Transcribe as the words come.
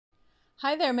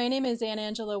Hi there, my name is Ann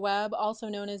Angela Webb, also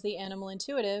known as the Animal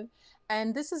Intuitive,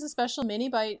 and this is a special mini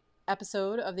bite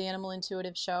episode of the Animal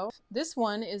Intuitive Show. This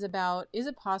one is about, is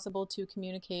it possible to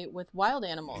communicate with wild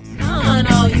animals? Come on,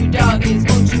 all you doggies,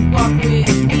 won't you walk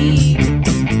with me?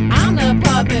 I'm the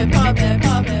puppet dog.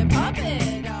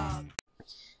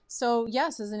 So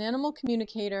yes, as an animal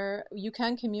communicator, you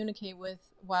can communicate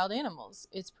with wild animals.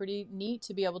 It's pretty neat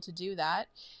to be able to do that.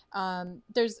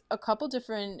 There's a couple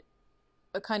different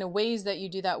kind of ways that you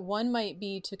do that. One might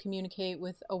be to communicate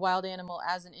with a wild animal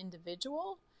as an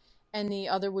individual, and the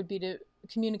other would be to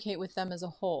communicate with them as a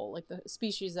whole, like the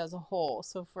species as a whole.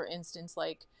 So for instance,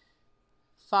 like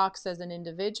fox as an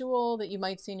individual that you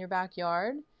might see in your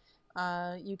backyard,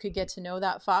 you could get to know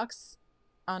that fox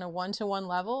on a one-to-one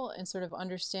level and sort of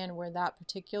understand where that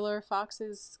particular fox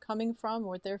is coming from,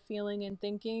 what they're feeling and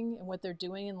thinking, and what they're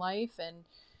doing in life. And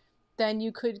then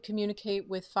you could communicate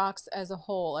with fox as a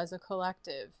whole, as a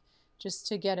collective, just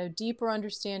to get a deeper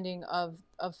understanding of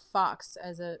fox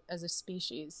as a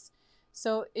species.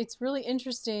 So it's really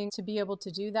interesting to be able to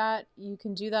do that. You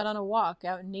can do that on a walk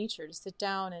out in nature, to sit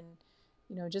down and,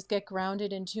 just get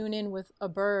grounded and tune in with a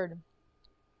bird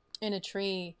in a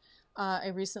tree. I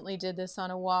recently did this on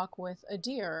a walk with a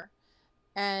deer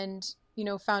and,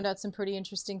 found out some pretty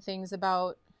interesting things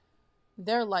about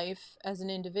their life as an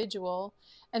individual.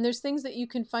 And there's things that you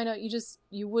can find out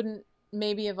you wouldn't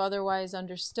maybe have otherwise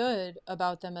understood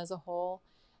about them as a whole.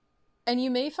 And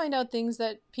you may find out things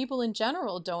that people in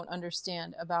general don't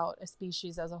understand about a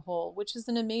species as a whole, which is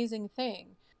an amazing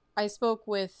thing. I spoke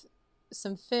with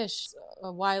some fish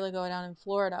a while ago down in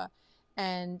Florida,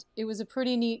 and it was a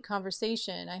pretty neat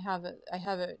conversation. I have it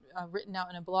written out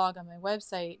in a blog on my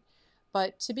website.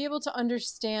 But to be able to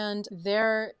understand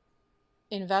their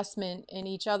investment in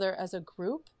each other as a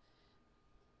group,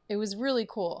 it was really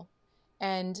cool.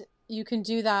 And you can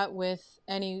do that with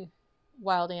any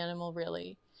wild animal,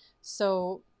 really.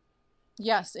 So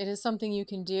yes, it is something you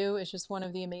can do. It's just one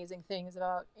of the amazing things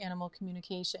about animal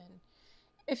communication.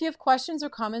 If you have questions or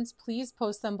comments, please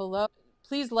post them below.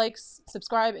 Please like,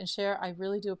 subscribe, and share. I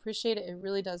really do appreciate it. It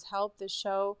really does help this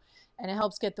show, and it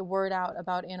helps get the word out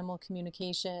about animal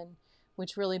communication,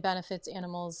 which really benefits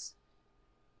animals,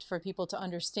 for people to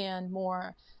understand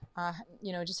more,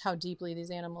 just how deeply these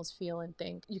animals feel and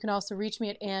think. You can also reach me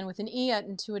at Ann with an E at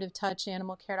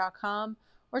intuitivetouchanimalcare.com,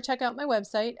 or check out my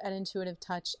website at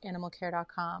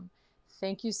intuitivetouchanimalcare.com.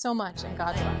 Thank you so much, and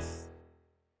God bless.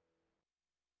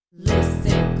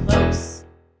 Listen close.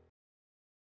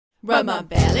 Rub my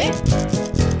belly.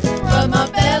 Rub my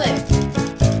belly.